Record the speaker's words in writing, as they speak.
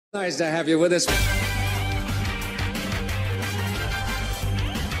Nice to have you with us.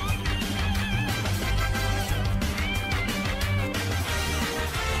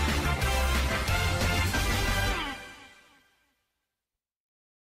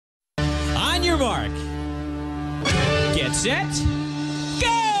 On your mark. Get set.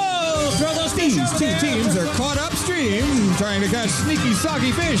 Go! Throw those fish over Two there. teams are caught upstream trying to catch sneaky,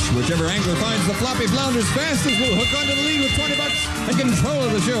 soggy fish. Whichever angler finds the floppy flounders fastest will hook onto the lead with $20 and control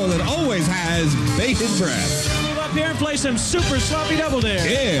of the show that always has bated breath. Move up here and play some super sloppy double dare.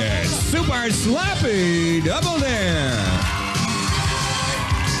 It's Super Sloppy Double Dare.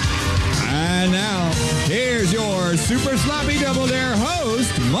 And now, here's your Super Sloppy Double Dare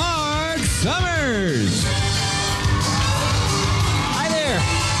host, Mark Summers. Hi there.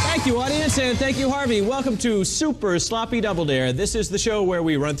 Thank you, audience, and thank you, Harvey. Welcome to Super Sloppy Double Dare. This is the show where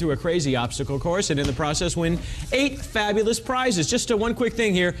we run through a crazy obstacle course and in the process win 8 fabulous prizes. Just one quick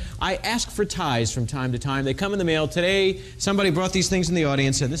thing here. I ask for ties from time to time. They come in the mail. Today, somebody brought these things in the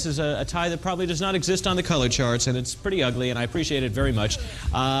audience, and this is a tie that probably does not exist on the color charts, and it's pretty ugly, and I appreciate it very much.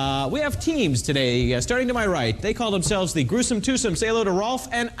 We have teams today, starting to my right. They call themselves the Gruesome Twosomes. Say hello to Rolf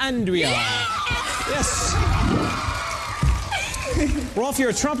and Andrea. Yes. Rolf, you're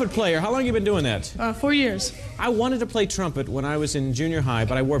a trumpet player. How long have you been doing that? 4 years. I wanted to play trumpet when I was in junior high,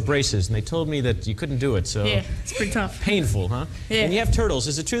 but I wore braces, and they told me that you couldn't do it, so... Yeah, it's pretty tough. Painful, huh? Yeah. And you have turtles.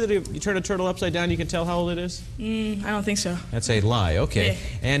 Is it true that if you turn a turtle upside down, you can tell how old it is? I don't think so. That's a lie. Okay. Yeah.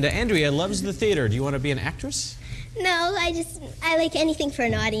 And Andrea loves the theater. Do you want to be an actress? No, I like anything for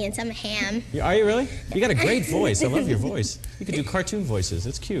an audience. I'm a ham. Are you really? You got a great voice. I love your voice. You could do cartoon voices.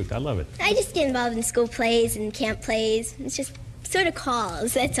 It's cute. I love it. I just get involved in school plays and camp plays. It's just sort of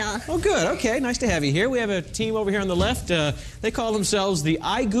calls, that's all. Oh, good. Okay, nice to have you here. We have a team over here on the left. They call themselves the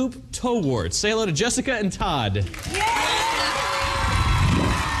Goop Warts. Say hello to Jessica and Todd.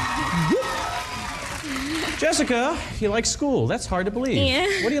 Jessica, you like school. That's hard to believe. Yeah.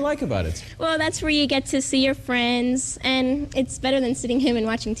 What do you like about it? Well, that's where you get to see your friends, and it's better than sitting home and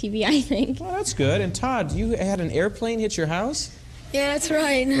watching TV, I think. Well, that's good. And Todd, you had an airplane hit your house? Yeah, that's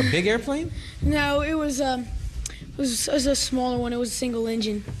right. A big airplane? No, it was a smaller one. It was a single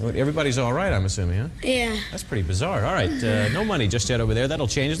engine. Everybody's all right, I'm assuming, huh? Yeah. That's pretty bizarre. All right, no money just yet over there. That'll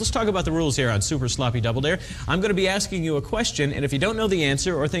change. Let's talk about the rules here on Super Sloppy Double Dare. I'm going to be asking you a question, and if you don't know the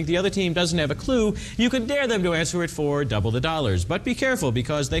answer or think the other team doesn't have a clue, you can dare them to answer it for double the dollars. But be careful,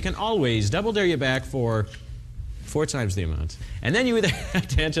 because they can always double dare you back for 4 times the amount. And then you either have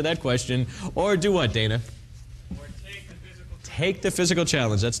to answer that question or do what, Dana? Take the physical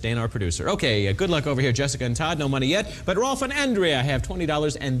challenge. That's Dana, our producer. Okay, good luck over here, Jessica and Todd. No money yet, but Rolf and Andrea have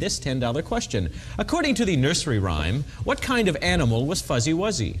 $20 and this $10 question. According to the nursery rhyme, what kind of animal was Fuzzy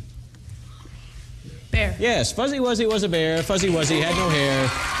Wuzzy? Bear. Yes, Fuzzy Wuzzy was a bear. Fuzzy Wuzzy had no hair.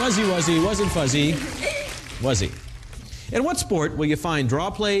 Fuzzy Wuzzy wasn't fuzzy. Wuzzy. In what sport will you find draw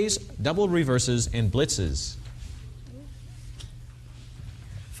plays, double reverses, and blitzes?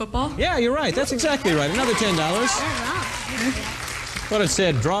 Football? Yeah, you're right. That's exactly right. Another $10. Thought it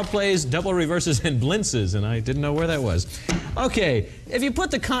said draw plays, double reverses, and blintzes, and I didn't know where that was. Okay, if you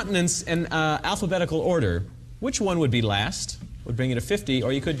put the continents in alphabetical order, which one would be last? Would bring you to 50,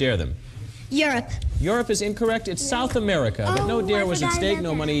 or you could dare them. Europe. Europe is incorrect. It's South America, but no dare was at stake,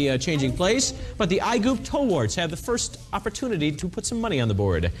 no money changing place. But the Goop Warts have the first opportunity to put some money on the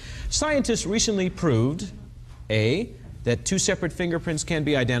board. Scientists recently proved, A, that 2 separate fingerprints can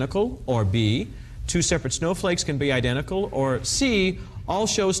be identical, or B, 2 separate snowflakes can be identical, or C, all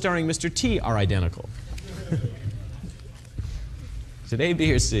shows starring Mr. T are identical. Is it A,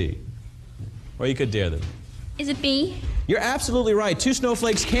 B, or C? Or you could dare them. Is it B? You're absolutely right. 2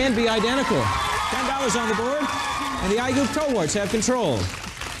 snowflakes can be identical. $10 on the board, and the Goop Warts have control.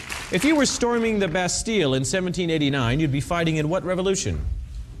 If you were storming the Bastille in 1789, you'd be fighting in what revolution?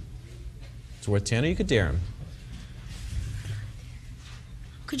 It's worth 10, or you could dare them.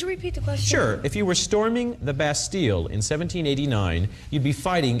 Could you repeat the question? Sure. If you were storming the Bastille in 1789, you'd be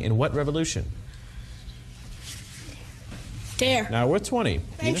fighting in what revolution? Dare. Now, worth 20.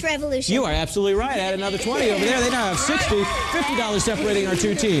 French Revolution. You are absolutely right. Add another 20 over there. They now have 60. $50 separating our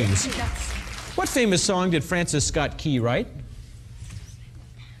 2 teams. What famous song did Francis Scott Key write?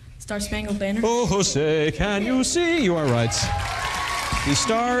 Star Spangled Banner. Oh, Jose, can you see? You are right. The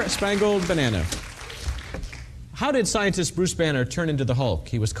Star Spangled Banana. How did scientist Bruce Banner turn into the Hulk?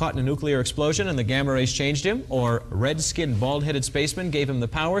 He was caught in a nuclear explosion and the gamma rays changed him, or red-skinned, bald-headed spaceman gave him the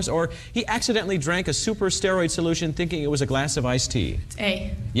powers, or he accidentally drank a super steroid solution thinking it was a glass of iced tea? It's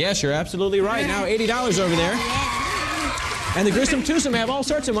A. Yes, you're absolutely right. Now $80 over there. And the Gruesome Twosome have all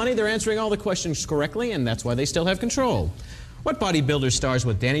sorts of money. They're answering all the questions correctly, and that's why they still have control. What bodybuilder stars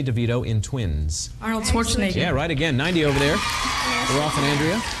with Danny DeVito in Twins? Arnold Schwarzenegger. Yeah, right again. 90 over there. Ralph and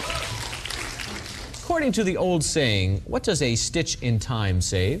Andrea. According to the old saying, what does a stitch in time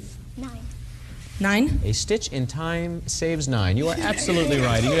save? 9. A stitch in time saves 9. You are absolutely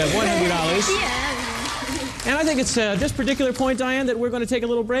right. You have $100. And I think it's this particular point, Diane, that we're going to take a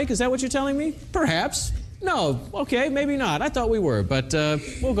little break. Is that what you're telling me? Perhaps. No. Okay, maybe not. I thought we were, but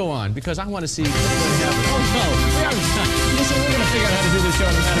we'll go on because I want to see what's going to happen. Oh, no. Listen, we're going to figure out how to do this show in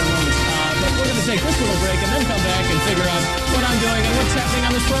a matter of moments. But we're going to take this little break and then come back and figure out what I'm doing and what's happening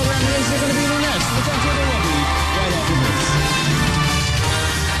on this program. And is there going to be the next? Which I'm sure there will be right after this.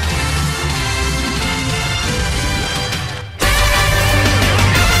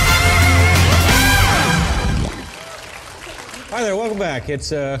 Hi there, welcome back. Does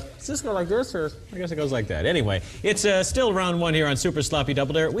this go like this, or I guess it goes like that. Anyway, it's still round 1 here on Super Sloppy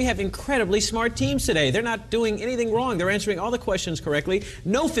Double Dare. We have incredibly smart teams today. They're not doing anything wrong. They're answering all the questions correctly.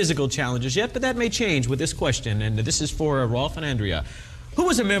 No physical challenges yet, but that may change with this question. And this is for Rolf and Andrea. Who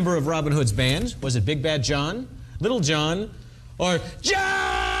was a member of Robin Hood's band? Was it Big Bad John, Little John, or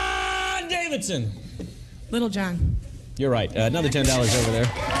John Davidson? Little John. You're right. Another $10 over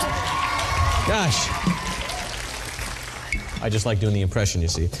there. Gosh. I just like doing the impression, you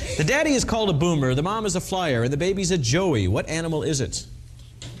see. The daddy is called a boomer, the mom is a flyer, and the baby's a joey. What animal is it?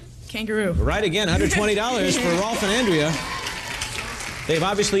 Kangaroo. Right again, $120 for Rolf and Andrea. They've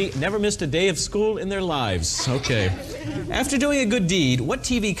obviously never missed a day of school in their lives. Okay. After doing a good deed, what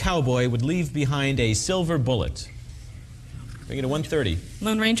TV cowboy would leave behind a silver bullet? Bring it to 130.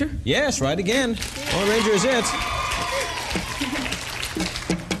 Lone Ranger? Yes, right again. Lone Ranger is it.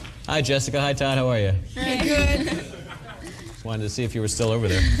 Hi, Jessica. Hi, Todd. How are you? Good. Wanted to see if you were still over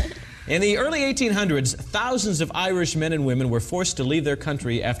there. In the early 1800s, thousands of Irish men and women were forced to leave their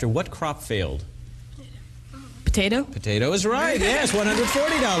country after what crop failed? Potato? Potato is right, yes,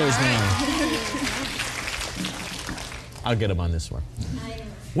 $140 now. I'll get them on this one.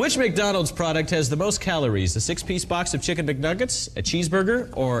 Which McDonald's product has the most calories? The 6-piece box of Chicken McNuggets, a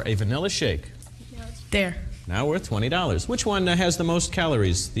cheeseburger, or a vanilla shake? There. Now worth $20. Which one has the most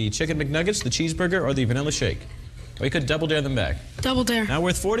calories? The Chicken McNuggets, the cheeseburger, or the vanilla shake? We could double dare them back. Double dare. Now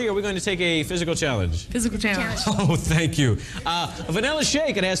worth 40, or are we going to take a physical challenge? Physical challenge. Oh, thank you. A vanilla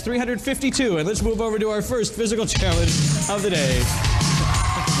shake, it has 352. And let's move over to our first physical challenge of the day.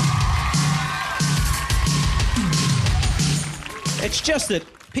 It's just that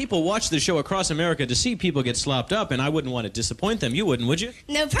people watch the show across America to see people get slopped up, and I wouldn't want to disappoint them. You wouldn't, would you?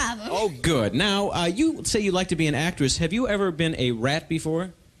 No problem. Oh, good. Now, you say you like to be an actress. Have you ever been a rat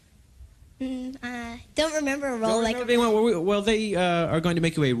before? Don't remember a role like being one. Well, they are going to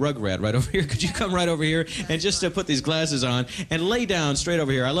make you a rugrat right over here. Could you come right over here and just put these glasses on and lay down straight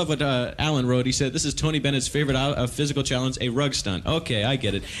over here? I love what Alan wrote. He said, this is Tony Bennett's favorite physical challenge, a rug stunt. Okay, I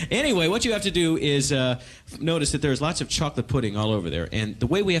get it. Anyway, what you have to do is notice that there's lots of chocolate pudding all over there. And the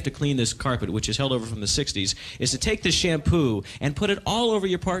way we have to clean this carpet, which is held over from the 60s, is to take this shampoo and put it all over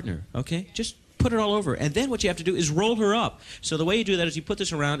your partner, okay? Just put it all over. And then what you have to do is roll her up. So the way you do that is you put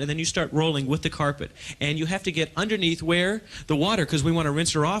this around and then you start rolling with the carpet. And you have to get underneath where? The water, because we want to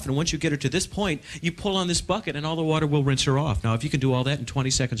rinse her off. And once you get her to this point, you pull on this bucket and all the water will rinse her off. Now, if you can do all that in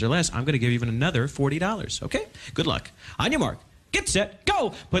 20 seconds or less, I'm going to give you even another $40. Okay? Good luck. On your mark. Get set.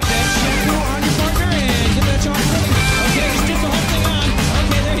 Go! Put that shampoo on your partner and get that chocolate pudding. Okay, just dip the whole thing on.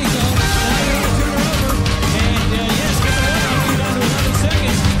 Okay, there you go. Now you're going to turn her over. And yes, get the water off you down to 11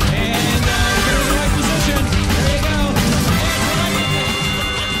 seconds. And get her in the right position. There you go.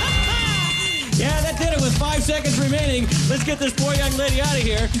 Yeah, that did it with 5 seconds remaining. Let's get this poor young lady out of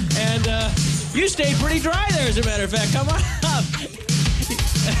here. And you stayed pretty dry there, as a matter of fact. Come on up.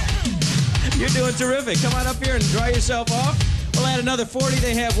 You're doing terrific. Come on up here and dry yourself off. We'll add another 40.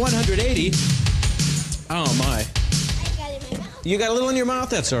 They have 180. Oh, my. You got a little in your mouth?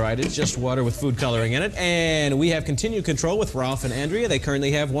 That's all right. It's just water with food coloring in it. And we have continued control with Ralph and Andrea. They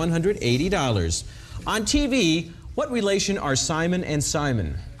currently have $180. On TV, what relation are Simon and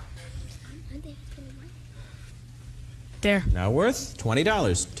Simon? There. Now worth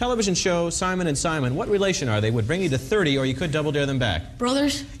 $20. Television show Simon and Simon. What relation are they? Would bring you to 30, or you could double dare them back.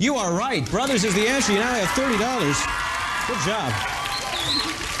 Brothers? You are right. Brothers is the answer. You now have $30. Good job.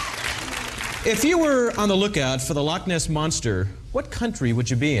 If you were on the lookout for the Loch Ness Monster, what country would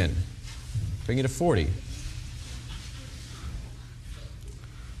you be in? Bring you to 40.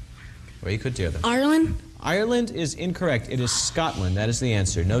 Or you could dare them. Ireland? Ireland is incorrect. It is Scotland. That is the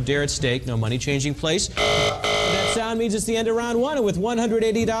answer. No dare at stake, no money-changing place. That sound means it's the end of round one, and with $180,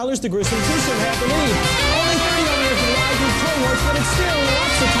 the Gruesome Twosome have the lead. Only 30 over here for the Rayden Warts, but it's still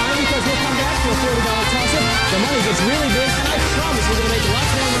lots of time because we'll come back to a $30 toss-up. The money gets really big, and I promise we're going to make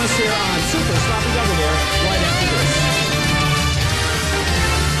lots more noise here on Super Sloppy Double Dare right after this.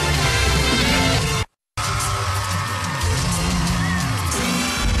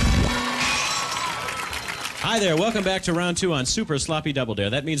 Hi there, welcome back to round 2 on Super Sloppy Double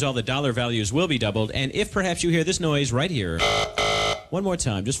Dare. That means all the dollar values will be doubled, and if perhaps you hear this noise right here, one more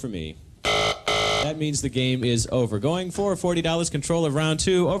time, just for me, that means the game is over. Going for $40 control of round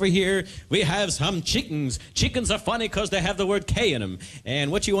 2. Over here, we have some chickens. Chickens are funny because they have the word K in them.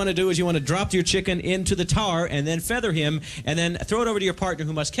 And what you want to do is you want to drop your chicken into the tar and then feather him and then throw it over to your partner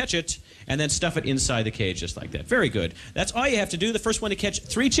who must catch it and then stuff it inside the cage just like that. Very good. That's all you have to do. The first one to catch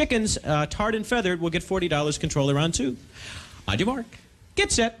 3 chickens, tarred and feathered, will get $40 control of round 2. On your mark,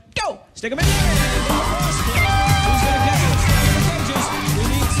 get set, go! Stick them in there. Who's going to catch it? We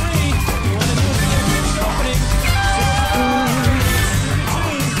need 3. You want to do it for your first opening.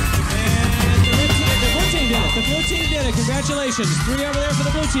 The blue team did it. Congratulations. 3 over there for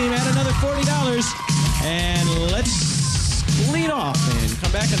the blue team. Add another $40. And let's lead off and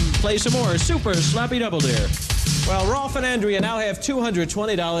come back and play some more Super Sloppy Double Dare. Well, Rolf and Andrea now have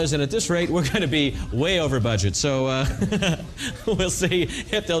 $220, and at this rate, we're going to be way over budget. So we'll see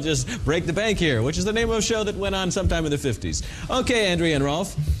if they'll just break the bank here, which is the name of a show that went on sometime in the 50s. Okay, Andrea and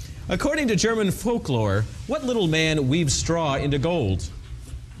Rolf. According to German folklore, what little man weaves straw into gold?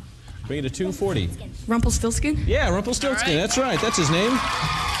 Bring it to 240. Rumpelstiltskin? Yeah, Rumpelstiltskin. That's right. That's his name.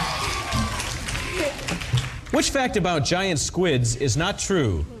 Which fact about giant squids is not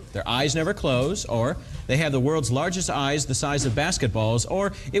true? Their eyes never close, or they have the world's largest eyes the size of basketballs,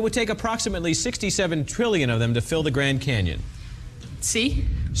 or it would take approximately 67 trillion of them to fill the Grand Canyon. C?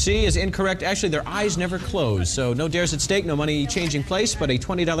 C is incorrect. Actually, their eyes never close, so no dares at stake, no money changing place, but a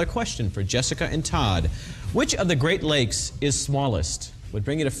 $20 question for Jessica and Todd. Which of the Great Lakes is smallest? Would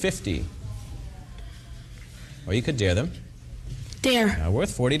bring you to 50. Or you could dare them. Dare. Now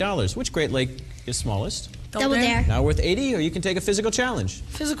worth $40. Which Great Lake is smallest? Double dare. Now worth 80, or you can take a physical challenge.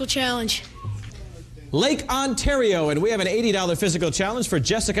 Physical challenge. Lake Ontario, and we have an $80 physical challenge for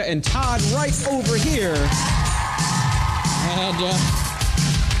Jessica and Todd right over here. And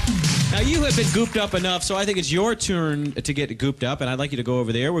now you have been gooped up enough, so I think it's your turn to get gooped up, and I'd like you to go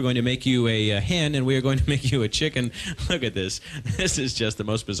over there. We're going to make you a hen, and we are going to make you a chicken. Look at this. This is just the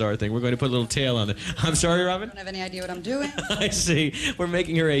most bizarre thing. We're going to put a little tail on it. I'm sorry, Robin? I don't have any idea what I'm doing. I see. We're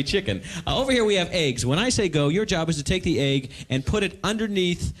making her a chicken. Over here we have eggs. When I say go, your job is to take the egg and put it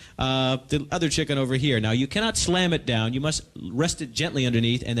underneath the other chicken over here. Now, you cannot slam it down. You must rest it gently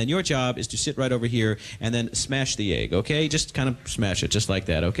underneath, and then your job is to sit right over here and then smash the egg, okay? Just kind of smash it, just like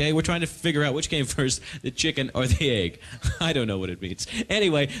that, okay? We're trying to figure out which came first, the chicken or the egg. I don't know what it means.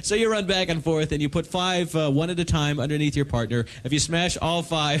 Anyway, so you run back and forth, and you put 5 one at a time underneath your partner. If you smash all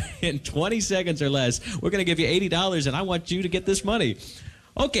 5 in 20 seconds or less, we're going to give you $80, and I want you to get this money.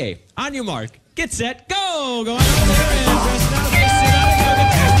 Okay, on your mark, get set, go! Go on over there and press down, sit on it, go get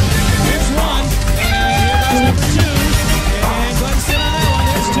that. Here's 1, and here goes number 2, and go ahead and sit on that one.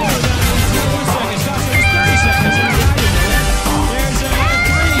 There's 2, down to 21 seconds. Gosh, there's 30 seconds. There's 3,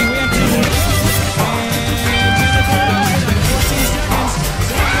 we have 2 more to go, and 10 to 14 seconds. 10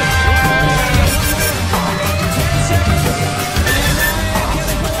 seconds, and can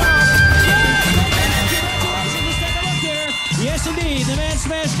they pull it off? Congratulations, let's take a look here. Yes, indeed, the man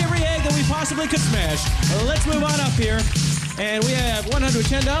smashed every egg that we possibly could smash. Let's move on up here, and we have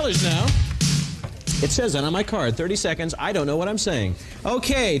 $110 now. It says that on my card, 30 seconds. I don't know what I'm saying.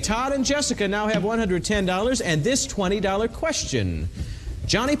 Okay, Todd and Jessica now have $110 and this $20 question.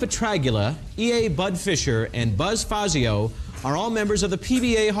 Johnny Petragula, E.A. Bud Fisher, and Buzz Fazio are all members of the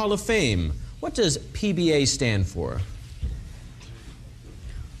PBA Hall of Fame. What does PBA stand for?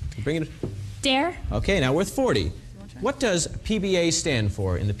 Bring it. Dare. Okay, now worth 40. What does PBA stand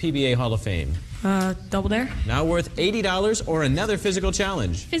for in the PBA Hall of Fame? Double dare? Now worth $80 or another physical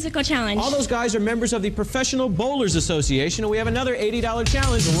challenge. Physical challenge. All those guys are members of the Professional Bowlers Association, and we have another $80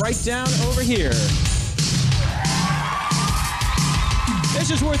 challenge right down over here.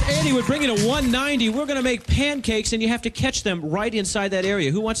 This is worth 80. We're bringing it to 190. We're going to make pancakes, and you have to catch them right inside that area.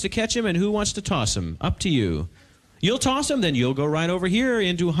 Who wants to catch them and who wants to toss them? Up to you. You'll toss them, then you'll go right over here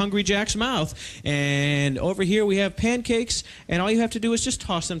into Hungry Jack's mouth. And over here we have pancakes, and all you have to do is just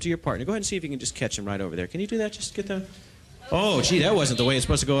toss them to your partner. Go ahead and see if you can just catch them right over there. Can you do that? Just get them. Oh, gee, that wasn't the way it's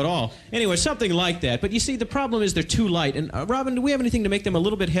supposed to go at all. Anyway, something like that. But you see, the problem is they're too light. And Robin, do we have anything to make them a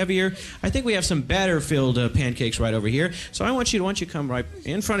little bit heavier? I think we have some batter-filled pancakes right over here. So I want you to come right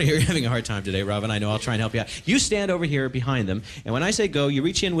in front of here. You're having a hard time today, Robin. I know. I'll try and help you out. You stand over here behind them. And when I say go, you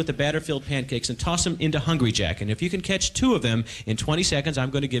reach in with the batter-filled pancakes and toss them into Hungry Jack. And if you can catch 2 of them in 20 seconds, I'm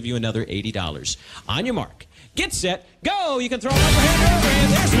going to give you another $80. On your mark. Get set, go! You can throw an overhand or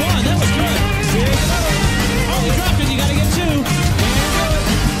overhand. There's one. That was good. Here's another. Oh, he dropped it. You got to get two.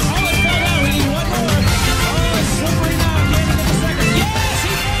 Oh, it fell down. We need one more. Oh, it's slippery now. Can he get the second? Yes,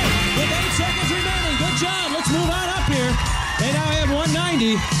 he did. With 8 seconds remaining. Good job. Let's move on up here. They now have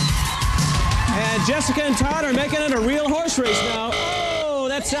 190. And Jessica and Todd are making it a real horse race now.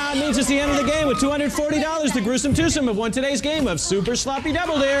 Oh, that sound means it's the end of the game with $240. The Gruesome Twosome have won today's game of Super Sloppy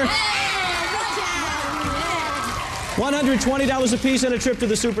Double Dare. $120 apiece and a trip to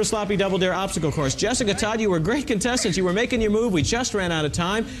the Super Sloppy Double Dare obstacle course. Jessica, Todd, you were great contestants. You were making your move. We just ran out of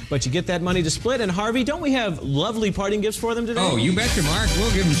time, but you get that money to split. And Harvey, don't we have lovely parting gifts for them today? Oh, you betcha, Mark.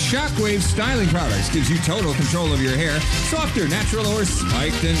 We'll give them Shockwave Styling Products. Gives you total control of your hair. Softer, natural, or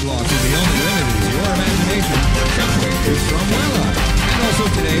spiked and glossy. The only limit is your imagination. Shockwave is from Wella. And also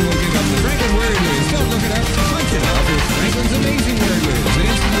today, we'll give up the Franklin word whiz. Don't look it up. Punch it up. It's Franklin's amazing word whiz. An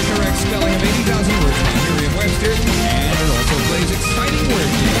instantly correct spelling of 80,000 words from Merriam-Webster. And it also plays exciting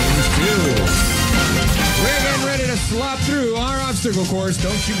word games, too. We're getting ready to slop through our obstacle course.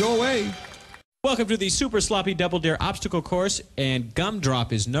 Don't you go away. Welcome to the Super Sloppy Double Dare obstacle course, and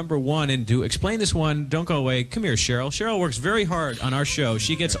Gumdrop is number 1. And to explain this one, don't go away. Come here, Cheryl. Cheryl works very hard on our show.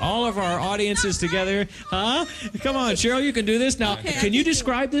 She gets all of our audiences together. Huh? Come on, Cheryl, you can do this. Now, can you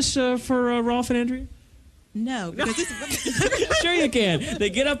describe this for Rolf and Andrea? No, because it's Sure you can. They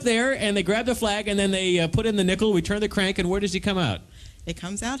get up there, and they grab the flag, and then they put in the nickel. We turn the crank, and where does he come out? It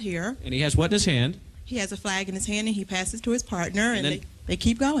comes out here. And he has what in his hand? He has a flag in his hand, and he passes to his partner, and then- they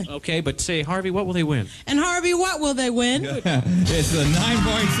keep going. Okay, but say, Harvey, what will they win? And Harvey, what will they win? It's the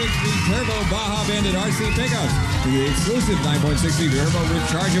 9.6V Turbo Baja Bandit RC pickups. The exclusive 9.6V Turbo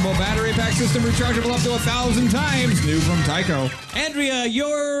rechargeable battery pack system, rechargeable up to 1,000 times. New from Tyco. Andrea,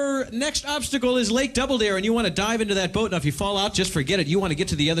 your next obstacle is Lake Double Dare, and you want to dive into that boat. Now, if you fall out, just forget it. You want to get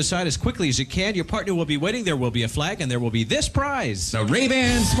to the other side as quickly as you can. Your partner will be waiting. There will be a flag, and there will be this prize. The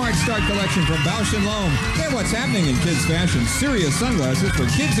Ray-Ban Smart Start Collection from Bausch & Lomb. They're what's happening in kids' fashion. Serious sunglasses for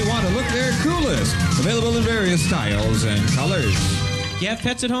kids who want to look their coolest. Available in various styles and colors. You have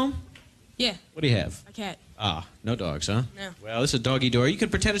pets at home? Yeah, What do you have? a cat. Ah, no dogs, huh? No. Well, this is a doggy door. You can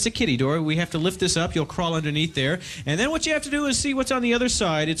pretend it's a kitty door. We have to lift this up. You'll crawl underneath there. And then what you have to do is see what's on the other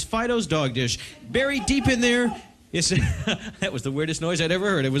side. It's Fido's dog dish. Buried deep in there. That was the weirdest noise I'd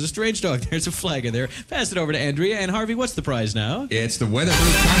ever heard. It was a strange dog. There's a flag in there. Pass it over to Andrea. And Harvey, what's the prize now? It's the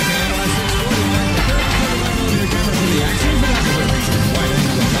weatherproof Danica NOS 640 Mark. The 35mm camera for the action photographer. Wide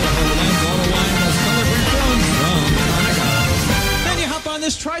angle telephoto lens, auto-line plus color print films from Danica. Then you hop on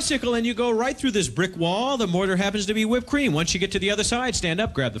this tricycle and you go right through this brick wall. The mortar happens to be whipped cream. Once you get to the other side, stand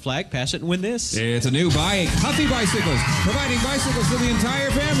up, grab the flag, pass it, and win this. It's a new bike, Huffy Bicycles, providing bicycles for the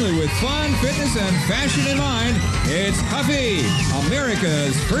entire family with fun, fitness, and fashion in mind. It's Huffy,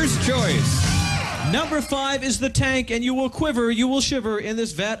 America's first choice. Number 5 is the tank, and you will quiver, you will shiver in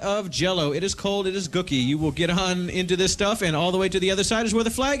this vat of Jell-O. It is cold, it is gooky. You will get on into this stuff, and all the way to the other side is where the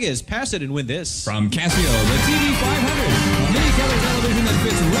flag is. Pass it and win this. From Casio, the TV500, a mini-color television that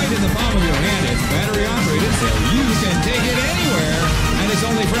fits right in the palm of your hand. It's battery operated, so you can take it anywhere, and it's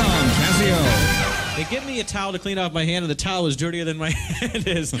only from Casio. They give me a towel to clean off my hand, and the towel is dirtier than my hand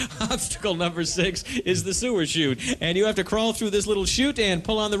is. Obstacle number 6 is the sewer chute. And you have to crawl through this little chute and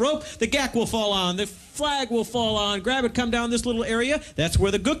pull on the rope. The gack will fall on. The flag will fall on. Grab it, come down this little area. That's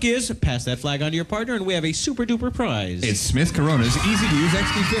where the gook is. Pass that flag on to your partner, and we have a super-duper prize. It's Smith Corona's easy-to-use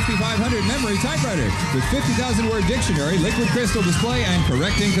XD5500 memory typewriter with 50,000-word dictionary, liquid crystal display, and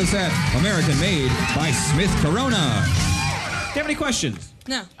correcting cassette. American-made by Smith Corona. Do you have any questions?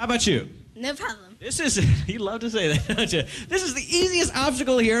 No. How about you? No problem. This is, you love to say that, don't you? This is the easiest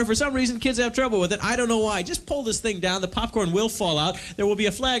obstacle here. For some reason, kids have trouble with it. I don't know why. Just pull this thing down. The popcorn will fall out. There will be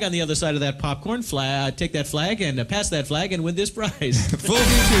a flag on the other side of that popcorn. Take that flag and pass that flag and win this prize. Full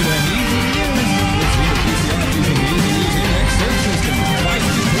featured and easy to use. It's the PCR using the easy-to-use index search system.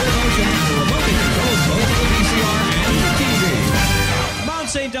 Twice-speed clear motion and remotely controls both the VCR and the TV. Mount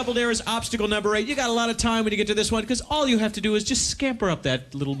St. Double Dare is obstacle number 8. You got a lot of time when you get to this one because all you have to do is just scamper up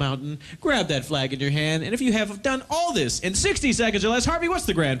that little mountain, grab that flag in your hand, and if you have done all this in 60 seconds or less, Harvey, what's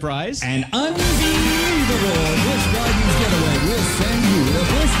the grand prize? An unbelievable Busch Gardens getaway will send you to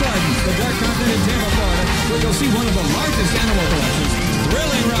Busch Gardens, the dark continent in Tampa, Florida, where you'll see one of the largest animal collections,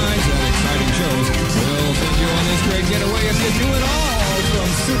 thrilling rides, and exciting shows. We'll send you on this great getaway if you do it all from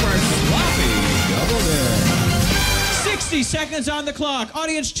Super Sloppy Double Dare. 60 seconds on the clock.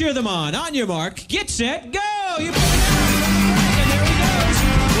 Audience, cheer them on. On your mark, get set, go! You pull it out, and there he goes.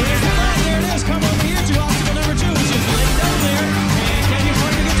 Where's the line? There it is. Come over here to obstacle number 2, which is Lake Double Dare. And can your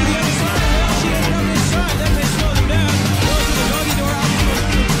partner get to the other side? Well, she ended up this side. That may slow them down. Go to the doggy door. Obstacle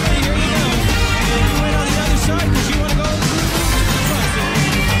number 3. Here you go. And you went on the other side.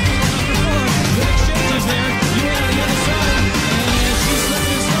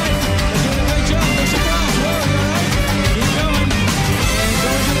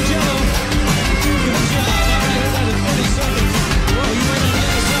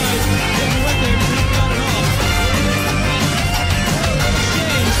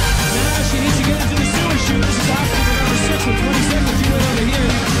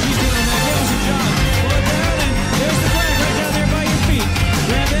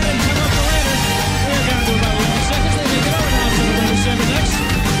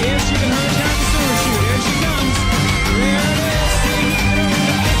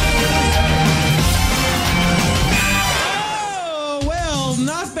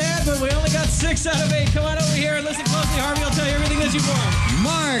 6 out of 8. Come on over here and listen closely. Harvey will tell you everything that you want.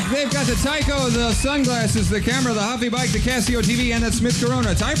 Mark, they've got the Tyco, the sunglasses, the camera, the Huffy Bike, the Casio TV, and that Smith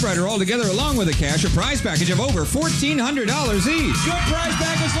Corona typewriter all together along with a cash, a prize package of over $1,400 each. Good prize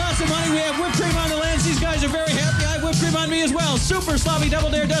package, lots of money. We have whipped cream on the lens. These guys are very happy. I have whipped cream on me as well. Super Sloppy Double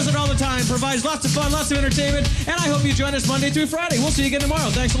Dare does it all the time. Provides lots of fun, lots of entertainment. And I hope you join us Monday through Friday. We'll see you again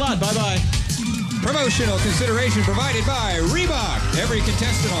tomorrow. Thanks a lot. Bye-bye. Promotional consideration provided by Reebok. Every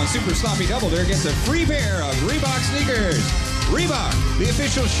contestant on Super Sloppy Double Dare gets a free pair of Reebok sneakers. Reebok, the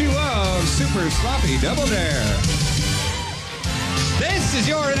official shoe of Super Sloppy Double Dare. This is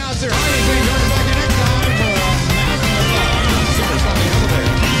your announcer, Harvey. Saying join us back here next time for a Super Sloppy Double Dare.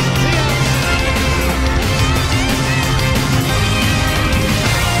 See ya!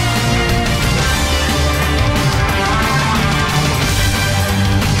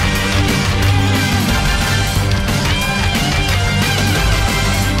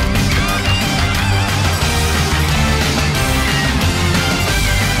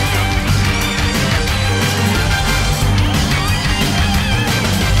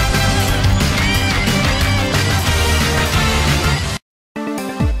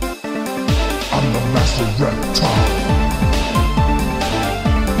 I'm the master reptile.